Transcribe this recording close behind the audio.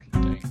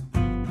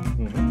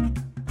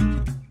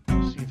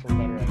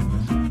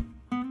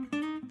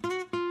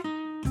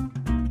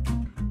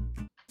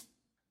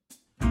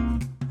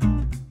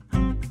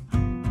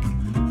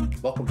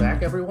Welcome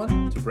back,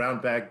 everyone, to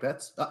Brown Bag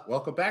Bets.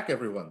 Welcome back,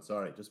 everyone.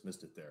 Sorry, just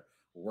missed it there.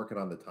 We're working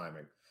on the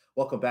timing.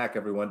 Welcome back,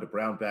 everyone, to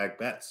Brown Bag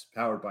Bets,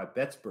 powered by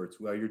BetSperts,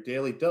 who are your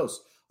daily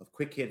dose of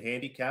quick hit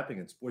handicapping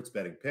and sports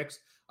betting picks.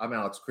 I'm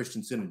Alex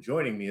Christensen, and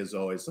joining me, as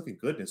always, looking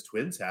good in his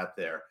Twins hat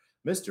there,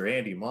 Mr.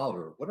 Andy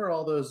Molitor. What are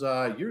all those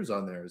years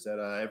on there? Is that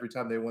every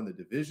time they won the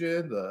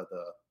division?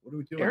 What are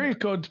we doing? Area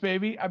codes,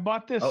 baby. I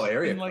bought this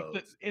area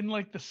codes. In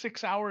the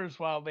 6 hours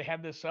while they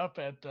had this up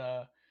at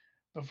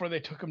before they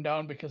took them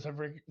down because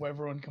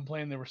everyone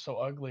complained they were so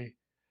ugly.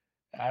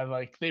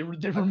 They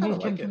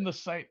removed them from the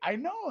site. I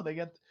know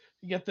you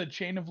got the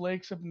chain of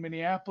lakes up in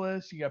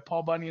Minneapolis. You got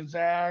Paul Bunyan's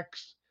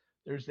axe.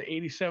 There's the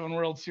 '87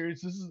 World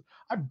Series.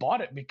 I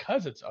bought it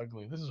because it's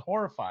ugly. This is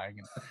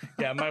horrifying. And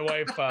yeah,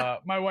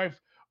 my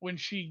wife, when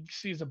she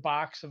sees a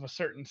box of a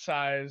certain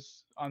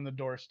size on the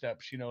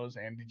doorstep, she knows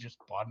Andy just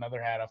bought another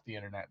hat off the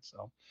internet.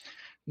 So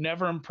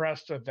never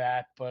impressed with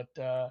that. But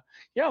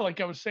yeah, like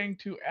I was saying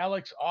to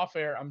Alex off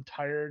air, I'm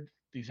tired.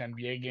 These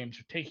NBA games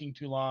are taking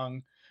too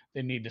long.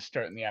 They need to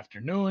start in the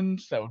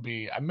afternoons.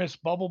 I miss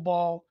bubble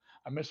ball.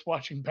 I miss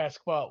watching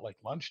basketball at like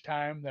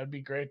lunchtime. That'd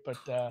be great.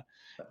 But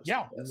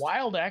yeah,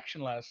 wild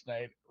action last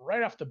night.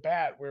 Right off the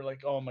bat, we're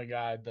like, oh my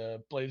God,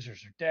 the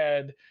Blazers are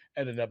dead.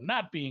 Ended up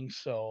not being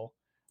so.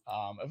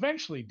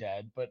 Eventually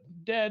dead, but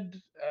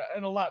dead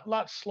and a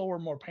lot slower,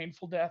 more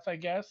painful death, I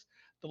guess.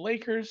 The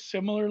Lakers,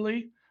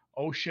 similarly.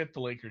 Oh shit, the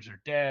Lakers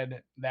are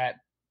dead. That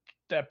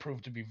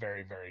proved to be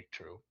very, very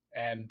true.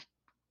 And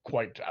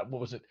quite,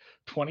 what was it,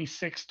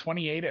 26,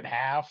 28 at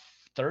half,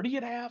 30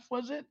 at half,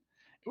 was it?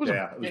 It was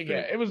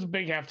it was a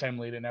big halftime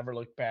lead and never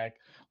looked back.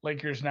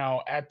 Lakers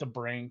now at the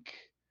brink.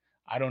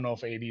 I don't know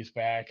if AD's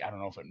back. I don't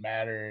know if it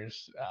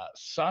matters.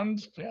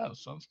 Suns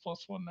plus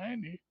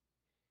 190.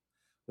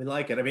 We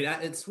like it. I mean,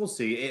 we'll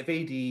see if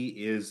AD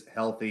is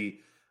healthy.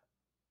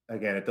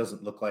 Again, it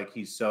doesn't look like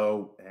he's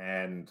so,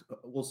 and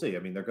we'll see. I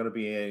mean, they're going to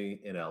be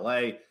in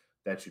LA.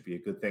 That should be a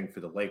good thing for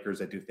the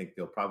Lakers. I do think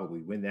they'll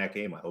probably win that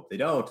game. I hope they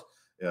don't.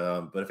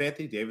 But if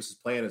Anthony Davis is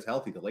playing as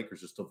healthy, the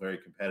Lakers are still very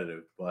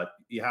competitive. But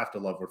you have to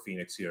love where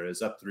Phoenix here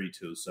is, up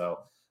 3-2. So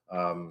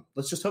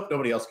let's just hope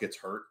nobody else gets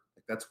hurt.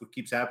 Like, that's what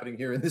keeps happening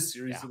here in this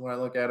series. Yeah. When I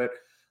look at it,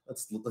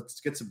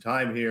 let's get some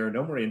time here.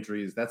 No more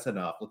injuries. That's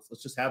enough.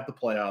 Let's just have the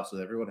playoffs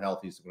with everyone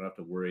healthy, so we don't have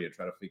to worry and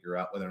try to figure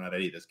out whether or not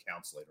any of this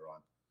counts later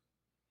on.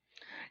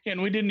 Yeah,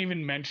 and we didn't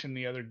even mention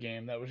the other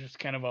game. That was just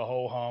kind of a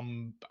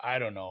ho-hum. I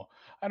don't know.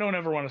 I don't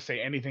ever want to say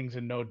anything's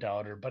a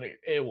no-doubter, but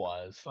it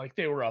was. Like,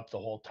 they were up the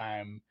whole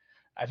time.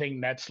 I think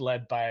Nets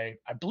led by,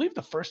 I believe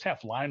the first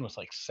half line was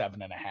like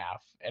 7.5.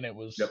 And it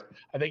was, yep.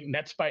 I think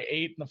Nets by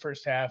 8 in the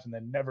first half, and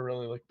then never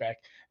really looked back.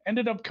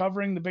 Ended up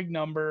covering the big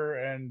number.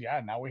 And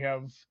yeah, now we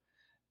have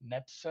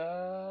Nets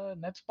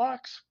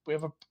Bucks. We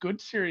have a good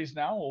series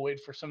now. We'll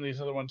wait for some of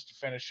these other ones to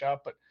finish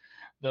up, but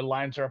the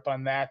lines are up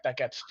on that. That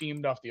got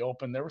steamed off the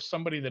open. There was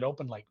somebody that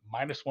opened like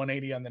minus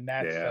 180 on the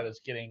Nets. Yeah,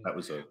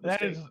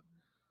 that is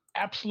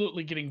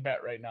absolutely getting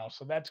bet right now.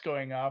 So that's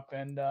going up.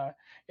 And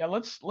yeah,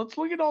 let's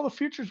look at all the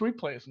futures we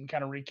place and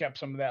kind of recap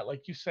some of that.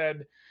 Like you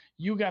said,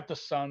 you got the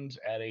Suns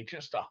at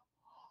just a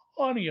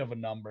honey of a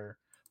number.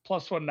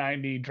 Plus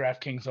 190,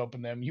 DraftKings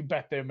open them. You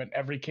bet them in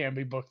every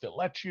Canby book that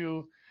lets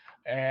you.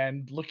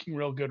 And looking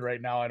real good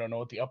right now. I don't know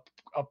what the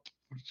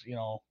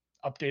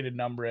updated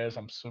number is.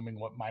 I'm assuming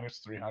minus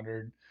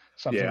 300,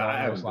 something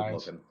along those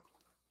lines.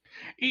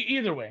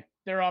 Either way,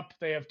 they're up.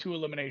 They have 2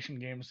 elimination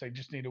games. They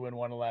just need to win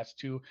one of the last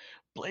 2.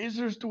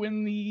 Blazers to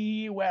win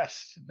the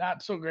West.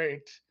 Not so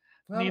great.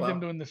 Need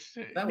them to win this.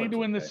 Need to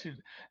win this.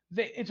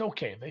 It's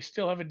okay. They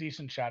still have a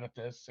decent shot at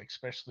this,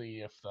 especially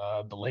if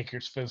the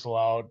Lakers fizzle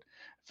out.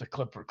 If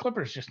the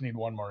Clippers just need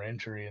one more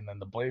injury, and then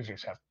the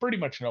Blazers have pretty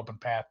much an open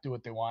path, do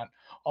what they want.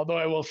 Although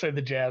I will say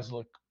the Jazz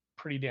look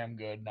pretty damn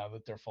good now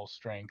that they're full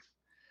strength.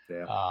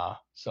 Yeah.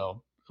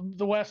 So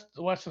the West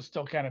is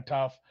still kind of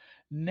tough.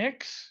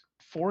 Knicks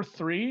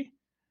 4-3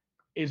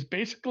 is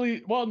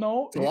basically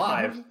it's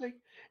alive.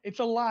 It's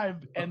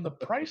alive, and the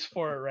price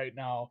for it right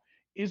now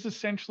is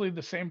essentially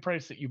the same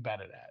price that you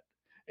bet it at.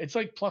 It's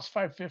like plus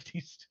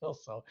 550 still.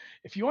 So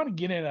if you want to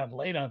get in on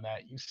late on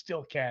that, you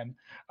still can.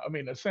 I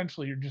mean,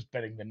 essentially, you're just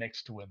betting the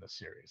Knicks to win the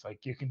series.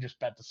 Like, you can just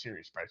bet the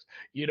series price.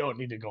 You don't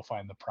need to go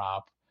find the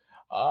prop.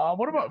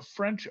 What about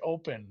French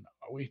Open?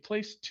 We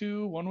placed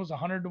 2. One was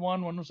 100 to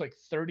 1. One was like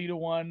 30 to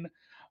 1.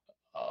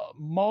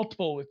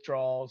 Multiple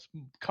withdrawals,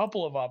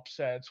 couple of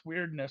upsets,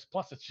 weirdness.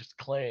 Plus, it's just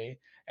clay,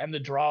 and the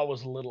draw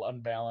was a little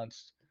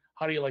unbalanced.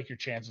 How do you like your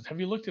chances? Have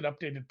you looked at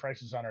updated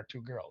prices on our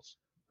 2 girls?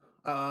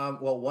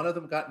 Well, one of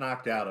them got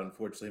knocked out,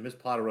 unfortunately. Miss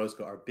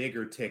Podoroska, our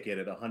bigger ticket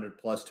at 100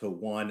 plus to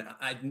 1.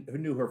 I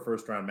knew her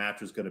first round match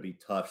was going to be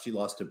tough. She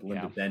lost to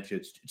Belinda Bencic.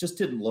 It just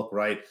didn't look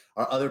right.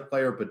 Our other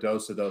player,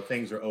 Badosa, though,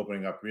 things are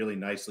opening up really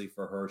nicely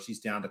for her. She's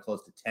down to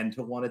close to 10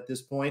 to 1 at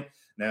this point.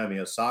 Naomi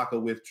Osaka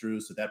withdrew,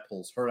 so that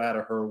pulls her out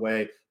of her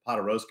way.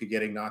 Podoroska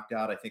getting knocked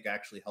out, I think,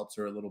 actually helps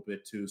her a little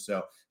bit too.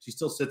 So she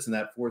still sits in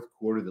that fourth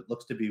quarter that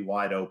looks to be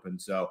wide open.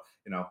 So,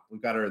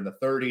 we've got her in the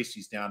 30s.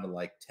 She's down to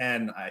like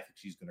 10. I think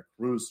she's going to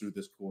cruise through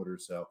this quarter.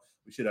 So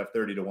we should have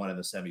 30-1 in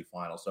the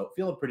semifinal. So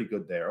feeling pretty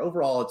good there.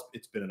 Overall,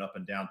 it's been an up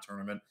and down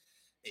tournament.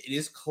 It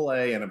is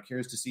clay, and I'm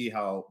curious to see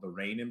how the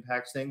rain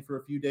impacts things for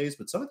a few days.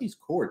 But some of these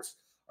courts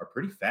are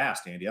pretty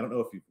fast, Andy. I don't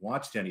know if you've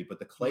watched any, but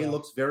the clay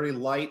looks very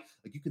light.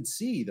 Like, you can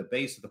see the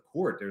base of the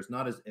court. There's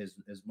not as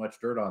much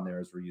dirt on there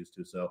as we're used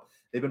to. So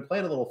they've been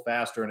playing a little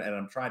faster, and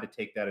I'm trying to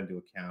take that into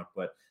account.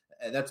 But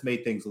that's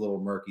made things a little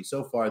murky.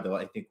 So far, though,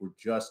 I think we're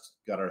just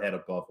got our head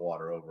above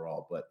water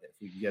overall. But if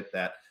we can get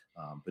that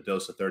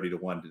Badosa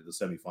 30-1 to the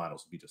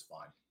semifinals, will be just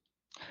fine.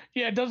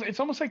 Yeah, it does. It's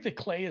almost like the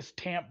clay is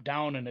tamped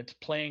down and it's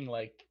playing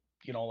like,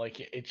 like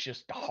it's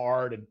just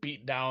hard and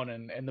beat down,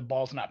 and the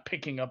ball's not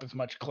picking up as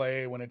much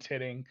clay when it's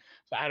hitting.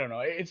 So I don't know.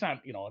 It's not,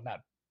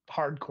 not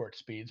hard court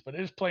speeds, but it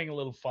is playing a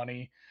little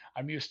funny.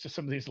 I'm used to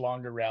some of these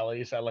longer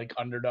rallies. I like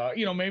underdog,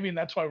 maybe, and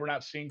that's why we're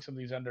not seeing some of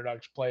these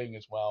underdogs playing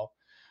as well.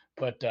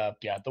 But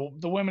yeah,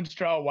 the women's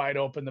draw wide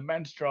open. The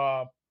men's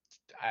draw,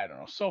 I don't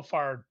know. So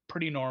far,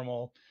 pretty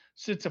normal.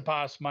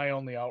 Tsitsipas, my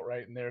only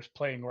outright in there, is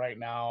playing right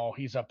now.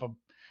 He's up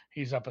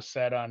a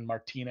set on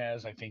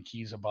Martinez. I think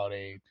he's about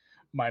a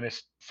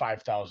minus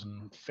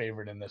 5,000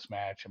 favorite in this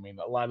match. I mean,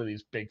 a lot of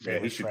these big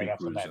favorites right off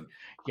the bat.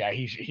 Yeah,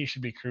 he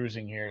should be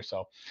cruising here.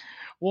 So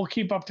we'll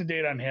keep up to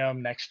date on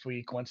him next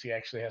week once he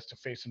actually has to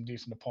face some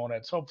decent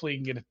opponents. Hopefully he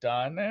can get it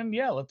done. And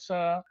yeah, let's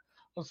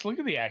look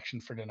at the action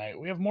for tonight.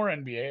 We have more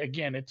NBA.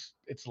 Again, it's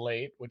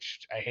late,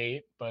 which I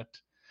hate, but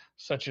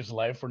such is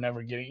life. We're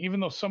never getting, even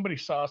though somebody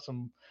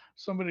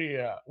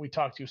we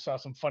talked to saw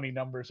some funny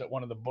numbers at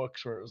one of the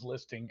books where it was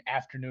listing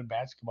afternoon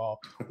basketball.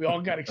 We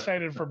all got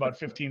excited for about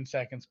 15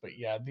 seconds, but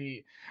yeah,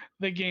 the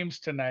games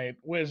tonight,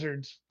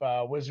 Wizards,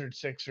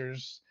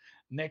 Sixers,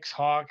 Knicks,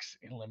 Hawks,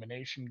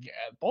 elimination.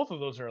 Both of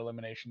those are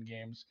elimination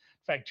games.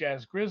 In fact,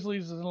 Jazz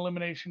Grizzlies is an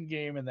elimination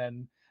game, and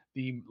then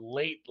the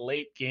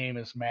late game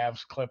is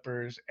Mavs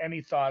Clippers.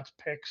 Any thoughts,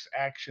 picks,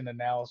 action,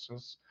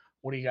 analysis?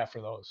 What do you got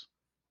for those?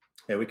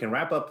 Yeah, we can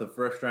wrap up the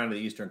first round of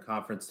the Eastern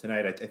Conference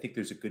tonight. I think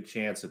there's a good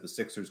chance that the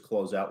Sixers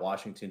close out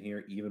Washington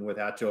here, even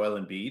without Joel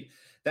Embiid.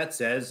 That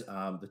says,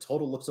 the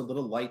total looks a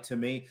little light to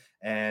me,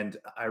 and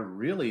I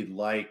really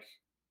like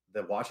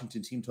the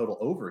Washington team total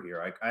over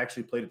here. I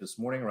actually played it this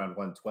morning around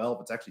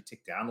 112. It's actually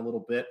ticked down a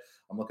little bit.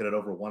 I'm looking at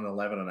over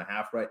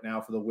 111.5 right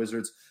now for the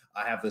Wizards.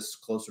 I have this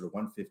closer to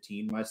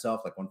 115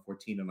 myself, like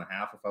 114.5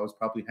 if I was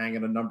probably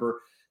hanging a number.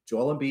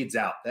 Joel Embiid's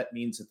out. That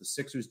means that the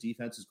Sixers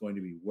defense is going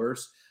to be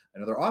worse,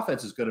 and their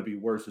offense is going to be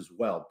worse as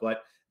well.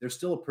 But they're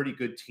still a pretty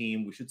good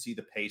team. We should see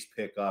the pace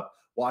pick up.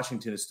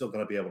 Washington is still going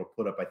to be able to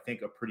put up, I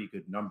think, a pretty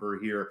good number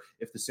here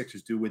if the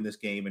Sixers do win this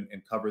game and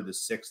cover the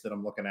 6 that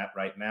I'm looking at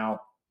right now.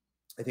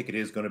 I think it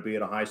is going to be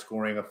a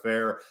high-scoring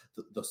affair.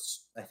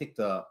 I think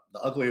the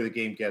uglier the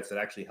game gets, it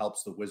actually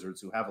helps the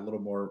Wizards, who have a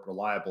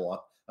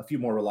few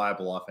more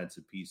reliable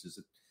offensive pieces.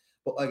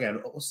 But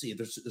again, we'll see.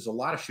 There's a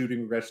lot of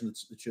shooting regression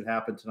that should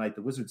happen tonight.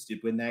 The Wizards did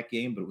win that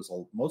game, but it was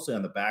mostly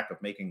on the back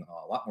of making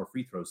a lot more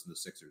free throws than the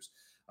Sixers.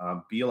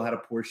 Beal had a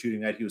poor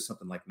shooting night. He was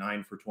something like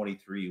 9 for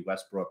 23.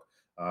 Westbrook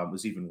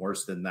was even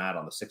worse than that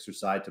on the Sixers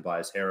side.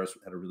 Tobias Harris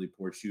had a really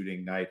poor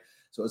shooting night.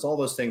 So as all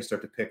those things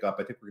start to pick up,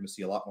 I think we're going to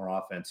see a lot more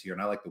offense here.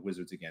 And I like the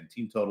Wizards again.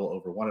 Team total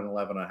over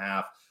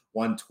 111.5,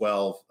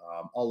 112.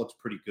 All looks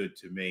pretty good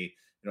to me.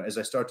 As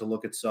I start to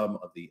look at some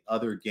of the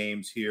other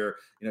games here,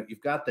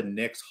 you've got the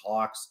Knicks,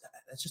 Hawks.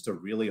 That's just a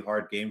really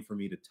hard game for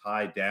me to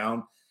tie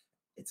down.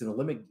 It's an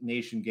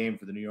elimination game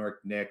for the New York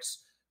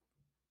Knicks.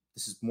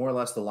 This is more or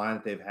less the line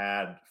that they've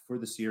had for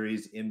the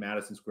series in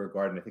Madison Square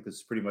Garden. I think this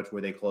is pretty much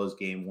where they closed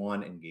game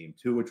 1 and game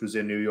 2, which was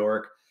in New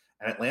York.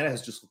 And Atlanta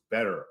has just looked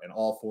better in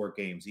all 4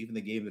 games. Even the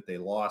game that they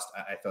lost,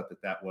 I thought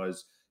that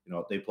was,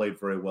 they played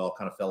very well,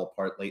 kind of fell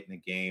apart late in the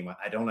game.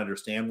 I don't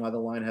understand why the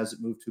line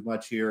hasn't moved too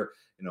much here.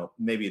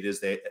 Maybe it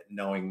is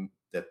knowing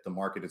that the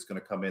market is going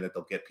to come in, that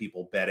they'll get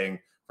people betting,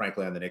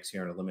 frankly, on the Knicks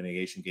here in an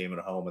elimination game at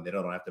home, and they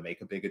don't have to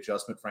make a big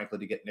adjustment, frankly,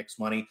 to get Knicks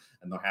money,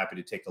 and they're happy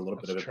to take a little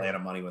bit of Atlanta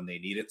money when they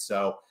need it.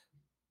 So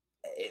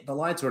the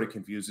line sort of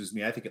confuses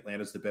me. I think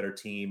Atlanta's the better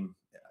team.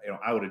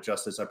 I would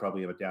adjust this. I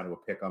probably have it down to a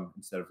pick 'em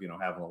instead of,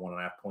 having a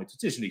 1.5 points.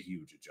 It isn't a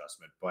huge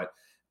adjustment, but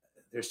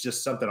there's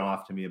just something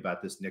off to me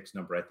about this Knicks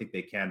number. I think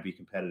they can be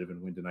competitive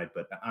and win tonight,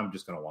 but I'm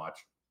just going to watch.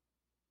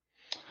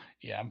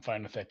 Yeah, I'm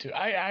fine with that too.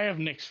 I have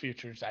Knicks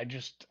futures.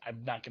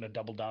 I'm not going to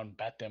double down and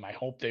bet them. I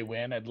hope they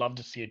win. I'd love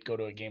to see it go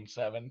to a game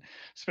 7,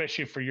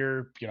 especially for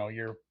your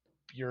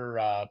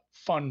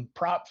fun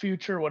prop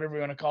future, whatever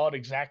you want to call it,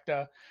 exact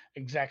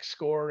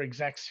score,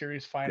 exact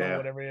series final,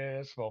 whatever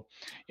it is. Well,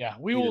 yeah,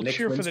 we will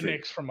cheer for the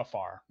Knicks from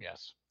afar.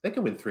 Yes. They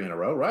can win 3 in a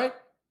row, right?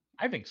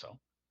 I think so.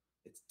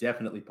 It's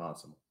definitely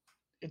possible.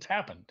 It's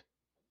happened.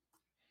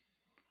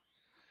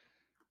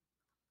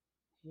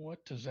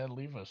 What does that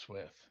leave us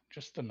with?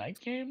 Just the night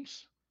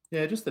games?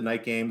 Yeah, just the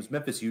night games.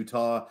 Memphis,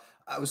 Utah.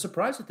 I was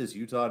surprised that this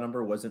Utah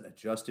number wasn't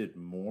adjusted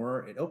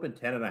more. It opened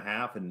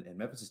 10.5, and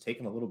Memphis has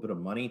taken a little bit of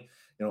money.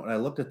 When I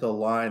looked at the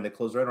line, they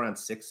closed right around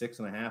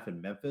 6.5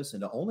 in Memphis,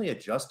 and to only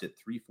adjust it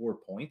 3-4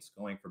 points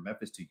going from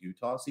Memphis to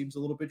Utah seems a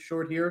little bit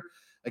short here.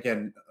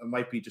 Again, I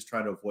might be just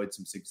trying to avoid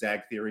some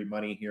zigzag theory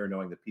money here,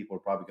 knowing that people are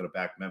probably going to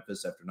back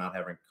Memphis after not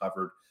having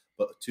covered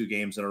 2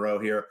 games in a row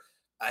here.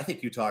 I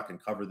think Utah can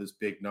cover this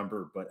big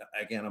number, but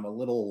again, I'm a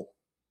little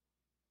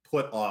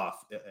put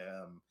off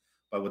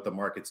by what the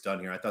market's done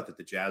here. I thought that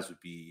the Jazz would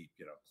be,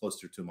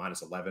 closer to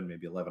 -11,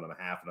 maybe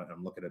 11.5, and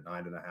I'm looking at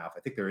 9.5. I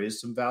think there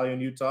is some value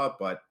in Utah,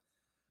 but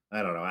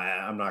I don't know.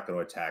 I'm not going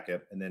to attack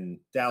it. And then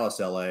Dallas,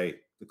 LA,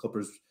 the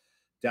Clippers.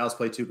 Dallas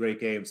played 2 great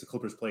games. The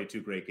Clippers played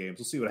 2 great games.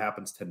 We'll see what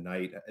happens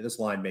tonight. This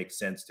line makes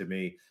sense to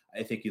me.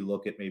 I think you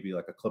look at maybe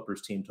like a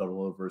Clippers team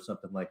total over or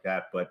something like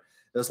that. But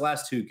those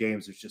last 2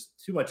 games, there's just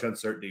too much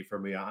uncertainty for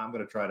me. I'm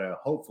going to try to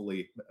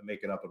hopefully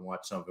make it up and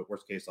watch some of it.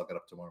 Worst case, I'll get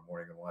up tomorrow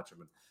morning and watch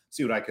them and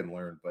see what I can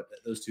learn. But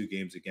those 2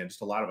 games, again,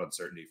 just a lot of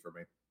uncertainty for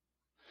me.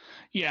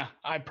 Yeah,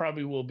 I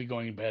probably will be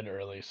going to bed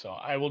early, so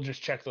I will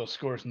just check those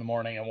scores in the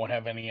morning. I won't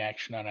have any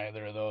action on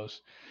either of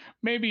those.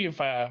 Maybe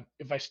if I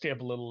stay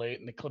up a little late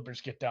and the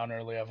Clippers get down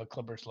early, I have a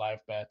Clippers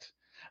live bet.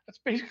 That's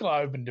basically all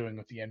I've been doing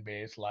with the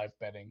NBA's live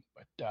betting.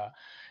 But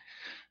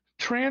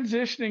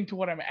transitioning to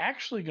what I'm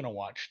actually going to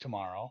watch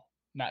tomorrow,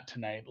 not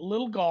tonight, a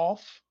little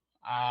golf.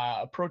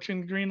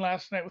 Approaching the green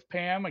last night with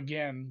Pam.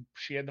 Again,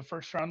 she had the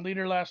first round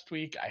leader last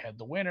week. I had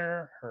the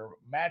winner. Her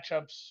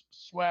matchups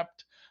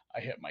swept. I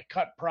hit my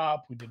cut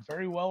prop. We did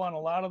very well on a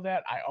lot of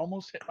that. I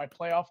almost hit my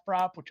playoff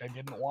prop, which I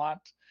didn't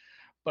want.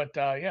 But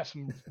yeah,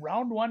 some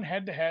round 1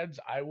 head-to-heads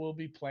I will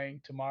be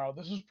playing tomorrow.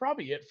 This is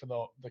probably it for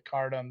the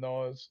card on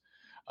those.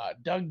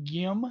 Dougie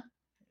Gim.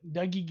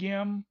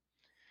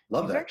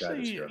 Love He's that guy this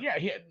actually, year. yeah,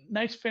 he had a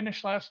nice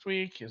finish last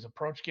week. His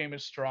approach game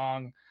is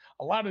strong.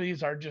 A lot of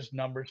these are just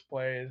numbers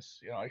plays,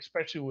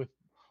 especially with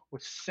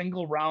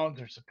single rounds.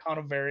 There's a ton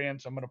of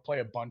variants. I'm going to play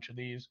a bunch of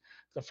these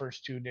the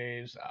first 2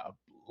 days.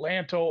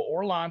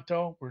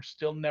 Lanto, we're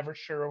still never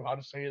sure how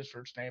to say his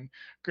first name.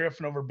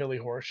 Griffin over Billy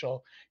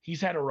Horschel. He's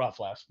had a rough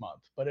last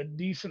month, but a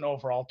decent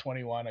overall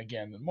 21.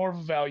 Again, more of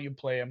a value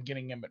play. I'm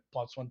getting him at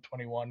plus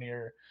 121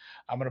 here.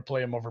 I'm going to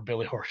play him over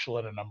Billy Horschel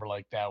at a number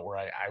like that, where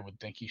I would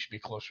think he should be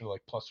closer to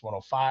like plus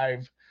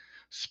 105.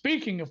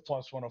 Speaking of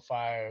plus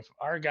 105,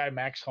 our guy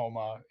Max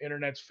Homa,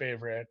 internet's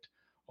favorite,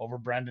 over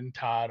Brendan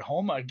Todd.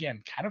 Homa,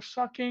 again, kind of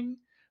sucking,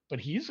 but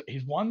he's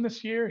won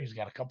this year. He's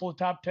got a couple of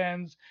top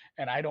 10s,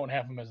 and I don't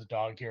have him as a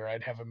dog here.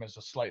 I'd have him as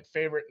a slight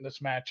favorite in this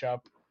matchup.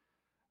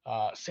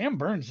 Sam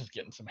Burns is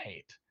getting some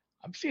hate.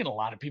 I'm seeing a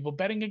lot of people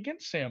betting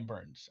against Sam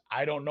Burns.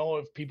 I don't know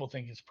if people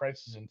think his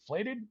price is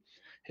inflated.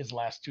 His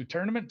last 2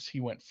 tournaments,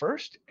 he went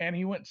first and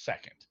he went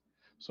second.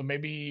 So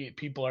maybe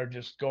people are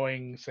just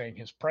saying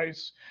his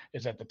price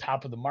is at the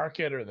top of the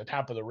market or the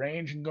top of the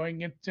range and going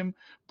against him.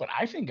 But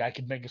I think I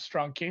could make a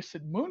strong case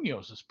that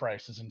Munoz's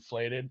price is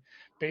inflated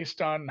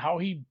based on how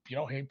he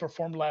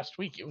performed last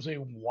week. It was a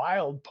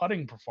wild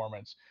putting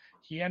performance.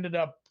 He ended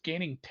up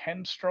gaining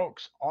 10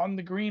 strokes on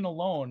the green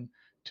alone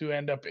to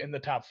end up in the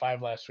top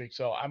 5 last week.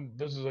 So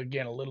this is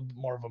again a little bit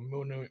more of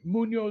a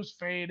Munoz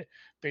fade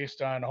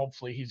based on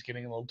hopefully he's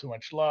getting a little too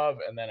much love.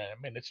 And then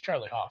it's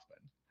Charlie Hoffman.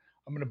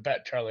 I'm going to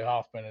bet Charlie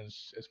Hoffman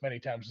as many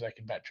times as I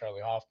can bet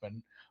Charlie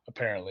Hoffman.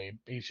 Apparently,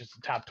 he's just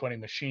a top 20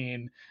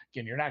 machine.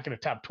 Again, you're not going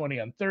to top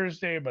 20 on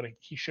Thursday, but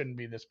he shouldn't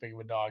be this big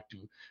of a dog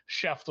to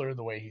Scheffler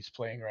the way he's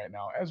playing right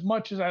now. As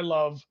much as I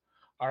love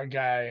our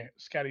guy,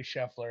 Scotty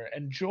Scheffler,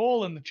 and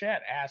Joel in the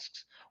chat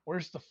asks,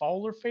 where's the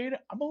Fowler fade?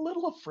 I'm a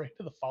little afraid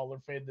of the Fowler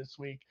fade this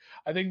week.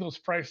 I think those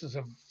prices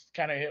have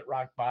kind of hit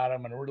rock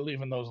bottom, and we're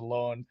leaving those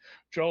alone.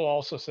 Joel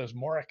also says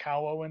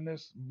Morikawa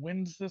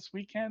wins this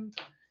weekend.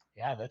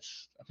 Yeah,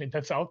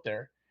 that's out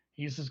there.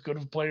 He's as good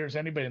of a player as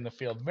anybody in the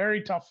field.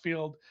 Very tough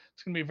field.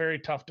 It's going to be very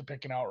tough to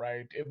pick an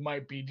outright. It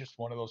might be just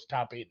one of those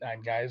top 8,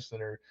 9 guys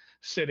that are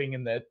sitting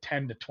in the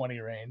 10 to 20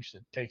 range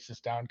that takes us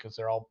down because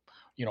they're all,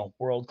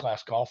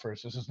 world-class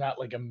golfers. This is not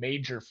like a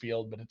major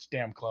field, but it's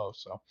damn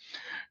close. So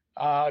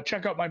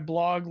check out my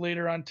blog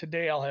later on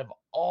today. I'll have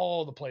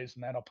all the plays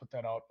in that. I'll put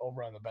that out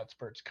over on the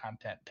BetSperts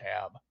content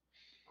tab.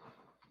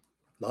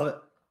 Love it.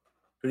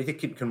 Who do you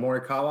think can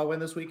Morikawa win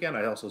this weekend?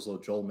 I also saw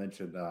Joel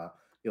mentioned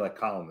you like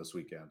Colin this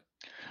weekend.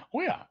 Oh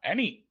yeah,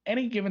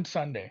 any given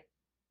Sunday.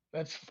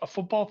 That's a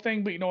football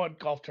thing, but you know what?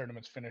 Golf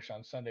tournaments finish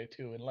on Sunday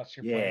too, unless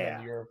you're playing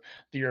on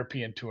the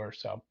European tour.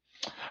 So,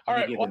 all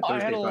right. Well,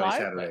 Thursday, I had a Friday, live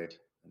Saturday, bet.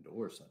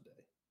 or Sunday.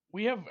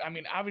 We have,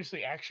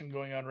 obviously action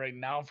going on right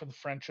now for the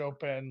French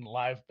Open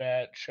live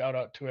bet. Shout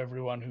out to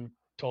everyone who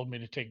told me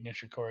to take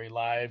Nishikori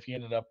live. He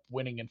ended up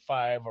winning in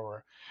 5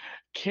 over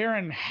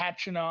Karen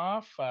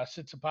Hatchinoff.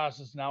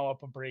 Tsitsipas is now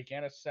up a break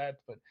and a set,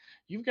 but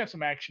you've got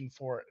some action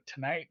for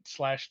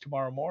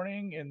tonight/tomorrow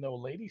morning in the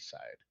ladies' side.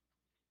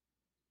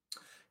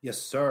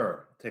 Yes,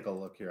 sir. Take a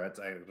look here.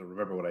 I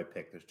remember what I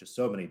picked. There's just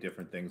so many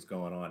different things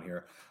going on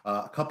here.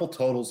 A couple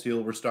totals here.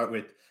 We'll start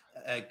with,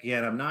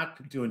 again, I'm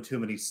not doing too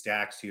many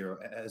stacks here.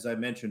 As I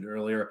mentioned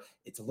earlier,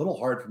 it's a little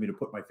hard for me to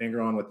put my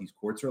finger on what these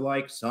courts are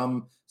like.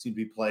 Some seem to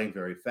be playing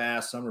very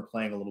fast. Some are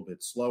playing a little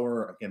bit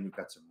slower. Again, we've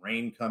got some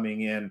rain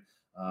coming in.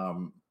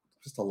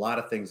 Just a lot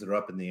of things that are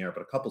up in the air,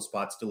 but a couple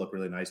spots still look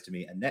really nice to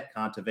me. Annette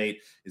Kontaveit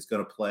is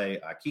going to play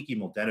Kiki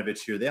Mladenovic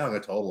here. They hung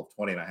a total of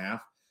 20.5.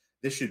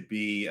 this should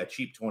be a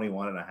cheap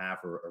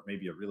 21.5 or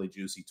maybe a really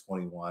juicy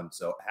 21.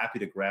 So happy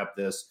to grab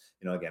this.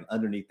 Again,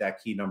 underneath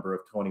that key number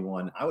of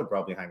 21, I would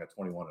probably hang a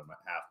 21.5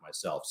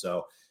 myself.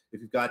 So if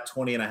you've got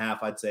 20.5,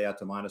 I'd say out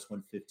to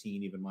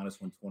 -115, even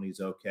 -120 is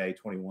okay.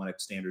 21 at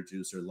standard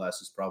juice or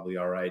less is probably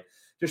all right.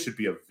 This should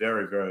be a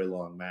very, very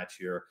long match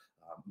here.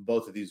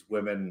 Both of these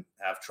women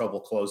have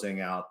trouble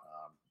closing out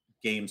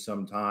games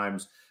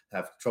sometimes,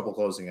 have trouble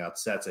closing out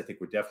sets. I think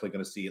we're definitely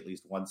going to see at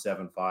least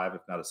 175,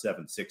 if not a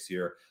 7-6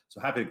 here.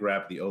 So happy to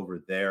grab the over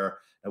there.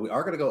 And we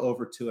are going to go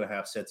over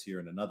 2.5 sets here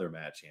in another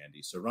match,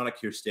 Andy. So Rana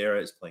Kirstera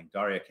is playing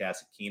Daria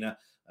Kasatkina.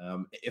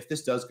 If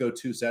this does go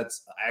 2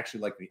 sets, I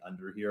actually like the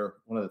under here.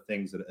 One of the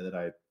things that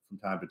I, from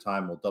time to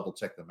time, will double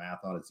check the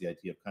math on is the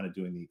idea of kind of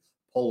doing the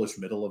Polish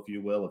middle, if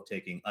you will, of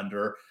taking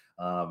under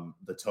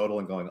the total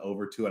and going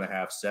over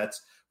 2.5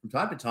 sets. From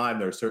time to time,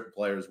 there are certain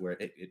players where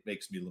it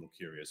makes me a little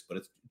curious, but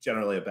it's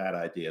generally a bad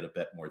idea to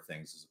bet more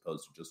things as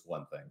opposed to just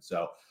one thing.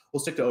 So we'll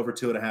stick to over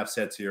 2.5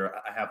 sets here.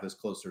 I have this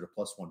closer to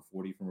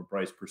 +140 from a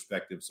price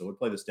perspective. So we'll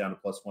play this down to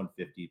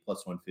 +150,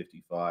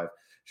 +155.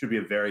 Should be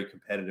a very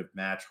competitive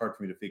match. Hard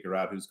for me to figure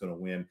out who's going to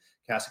win.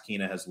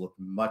 Kasatkina has looked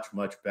much,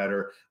 much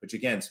better, which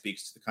again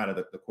speaks to the kind of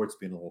the courts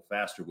being a little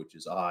faster, which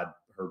is odd.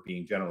 Her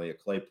being generally a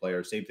clay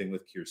player. Same thing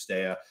with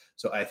Kirstea.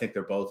 So I think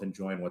they're both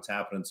enjoying what's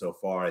happening so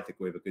far. I think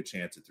we have a good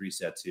chance at 3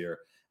 sets here.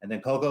 And then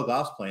Coco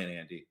Gauff's playing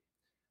Andy.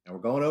 And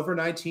we're going over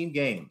 19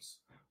 games.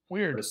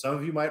 Weird. But as some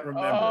of you might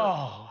remember,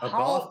 a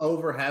Gauff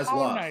over has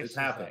lost. Nice it's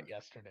happened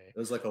yesterday. It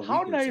was like a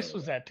how week nice so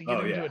was that to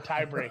get into a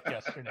tie break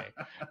yesterday?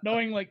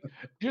 Knowing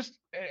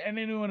and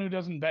anyone who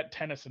doesn't bet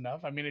tennis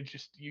enough, I mean, it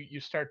just you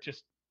start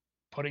just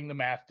putting the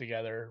math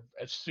together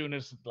as soon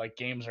as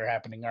games are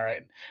happening. All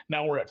right,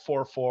 now we're at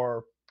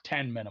 4-4.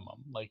 10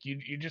 minimum.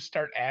 You just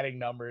start adding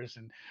numbers,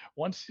 and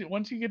once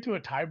you get to a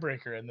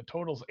tiebreaker and the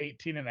total's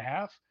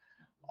 18.5,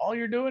 all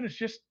you're doing is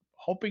just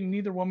hoping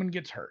neither woman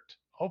gets hurt.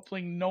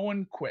 Hopefully no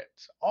one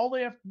quits. All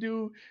they have to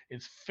do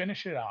is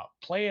finish it out,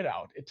 play it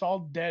out. It's all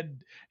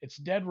dead. It's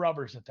dead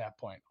rubbers at that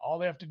point. All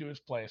they have to do is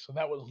play. So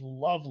that was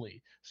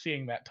lovely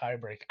seeing that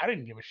tiebreak. I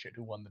didn't give a shit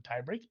who won the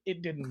tiebreak.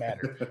 It didn't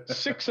matter.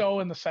 6-0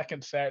 in the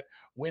second set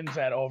wins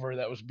that over.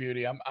 That was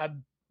beauty.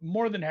 I'm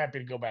more than happy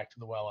to go back to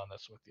the well on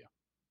this with you.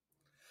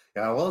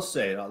 Yeah, I will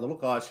say a little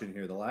caution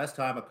here. The last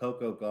time a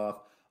Coco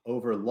Gauff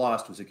over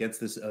lost was against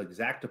this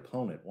exact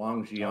opponent,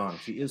 Wang Jiang.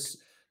 She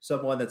is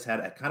someone that's had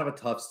a kind of a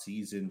tough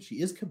season.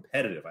 She is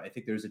competitive. I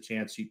think there's a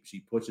chance she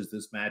pushes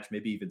this match,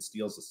 maybe even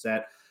steals a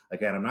set.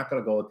 Again, I'm not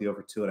going to go with the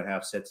over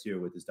 2.5 sets here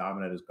with as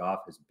dominant as Gauff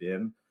has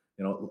been,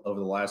 over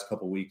the last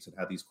couple of weeks and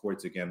how these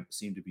courts again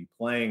seem to be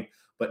playing.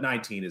 But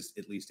 19 is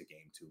at least a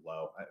game too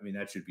low. I mean,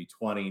 that should be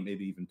 20,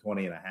 maybe even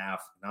 20.5,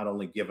 not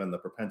only given the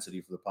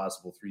propensity for the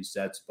possible 3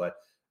 sets, but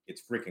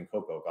it's freaking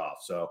Coco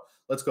Gauff. So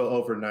let's go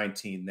over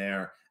 19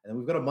 there. And then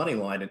we've got a money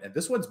line, and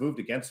this one's moved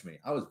against me.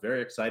 I was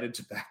very excited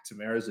to back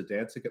Tamara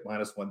Zidansek at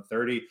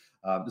 -130.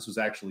 This was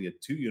actually a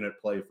 2-unit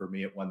play for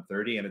me at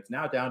 130, and it's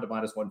now down to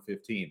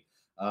 -115.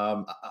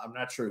 I'm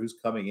not sure who's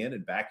coming in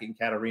and backing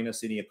Katerina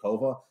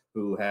Siniakova,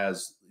 who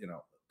has,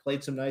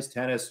 played some nice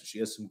tennis. She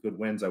has some good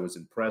wins. I was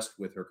impressed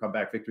with her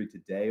comeback victory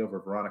today over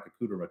Veronika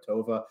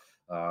Kudermetova.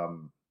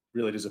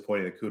 Really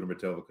disappointing that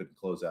Kudermetova couldn't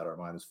close out our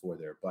 -4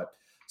 there, but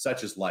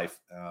such is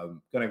life.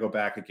 Going to go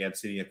back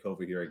against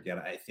Siniakova here again.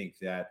 I think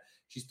that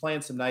she's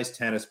playing some nice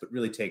tennis, but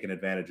really taking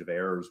advantage of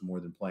errors more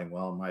than playing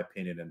well, in my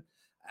opinion. And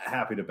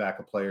happy to back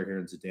a player here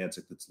in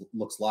Zidansek that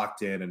looks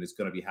locked in and is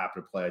going to be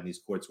happy to play in these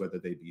courts, whether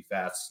they be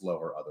fast, slow,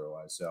 or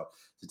otherwise. So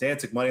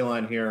Zidansek money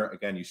line here.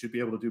 Again, you should be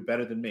able to do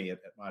better than me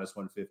at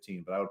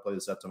 -115, but I would play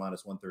this up to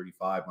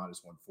 -135,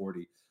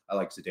 -140. I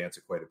like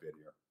Zidansek quite a bit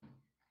here.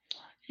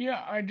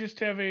 Yeah,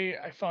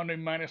 I found a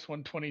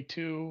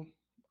 -122.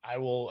 I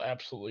will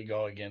absolutely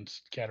go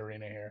against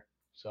Katerina here.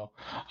 So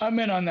I'm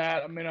in on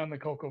that. I'm in on the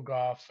Coco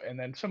Gauff. And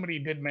then somebody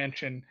did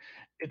mention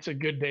it's a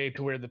good day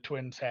to wear the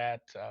Twins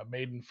hat,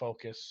 Maiden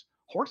Focus.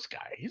 Horse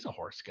guy. He's a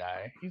horse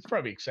guy. He's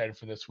probably excited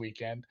for this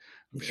weekend.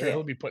 I'm sure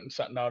he'll be putting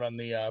something out on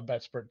the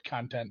BetSport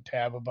content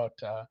tab about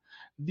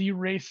the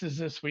races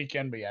this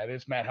weekend. But yeah, it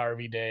is Matt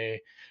Harvey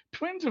Day.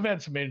 Twins have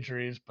had some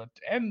injuries, but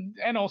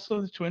and also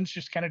the Twins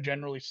just kind of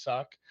generally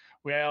suck.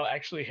 We'll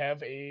actually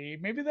have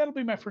maybe that'll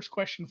be my first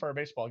question for our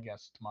baseball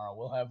guest tomorrow.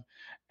 We'll have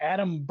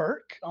Adam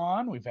Burke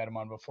on. We've had him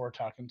on before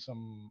talking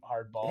some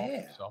hardball.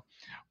 Yeah. So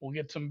we'll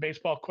get some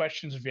baseball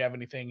questions. If you have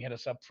anything, hit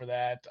us up for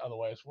that.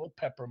 Otherwise, we'll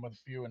pepper him with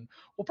a few. And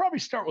we'll probably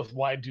start with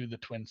why do the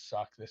Twins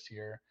suck this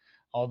year?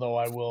 Although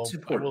I will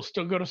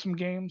still go to some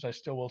games. I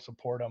still will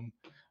support them.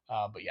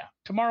 But yeah,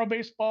 tomorrow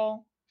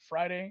baseball,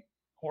 Friday,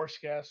 horse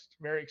guest.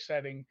 Very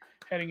exciting.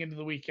 Heading into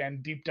the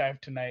weekend. Deep dive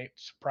tonight.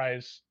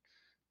 Surprise.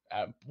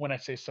 When I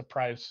say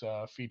surprise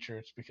feature,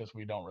 it's because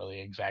we don't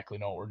really exactly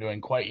know what we're doing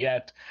quite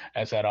yet,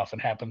 as that often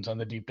happens on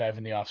the deep dive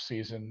in the off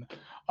season.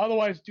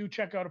 Otherwise, do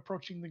check out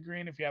Approaching the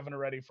Green if you haven't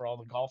already for all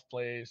the golf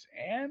plays,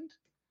 and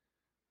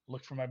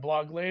look for my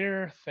blog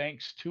later.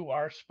 Thanks to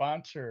our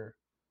sponsor,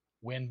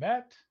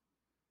 WinBet.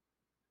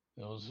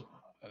 Those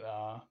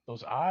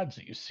odds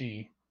that you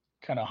see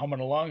kind of humming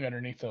along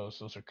underneath those.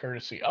 Those are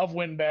courtesy of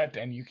WinBet,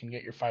 and you can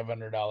get your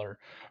 $500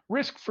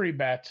 risk-free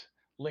bet.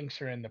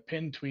 Links are in the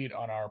pinned tweet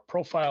on our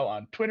profile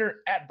on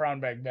Twitter at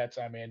Brownbag Bets.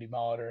 I'm Andy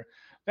Molitor.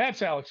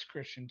 That's Alex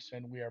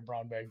Christensen. We are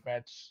Brownbag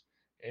Bets.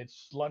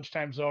 It's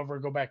lunchtime's over.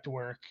 Go back to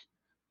work.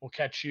 We'll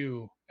catch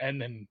you,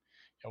 and then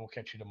we'll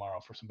catch you tomorrow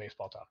for some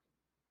baseball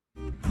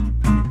talk.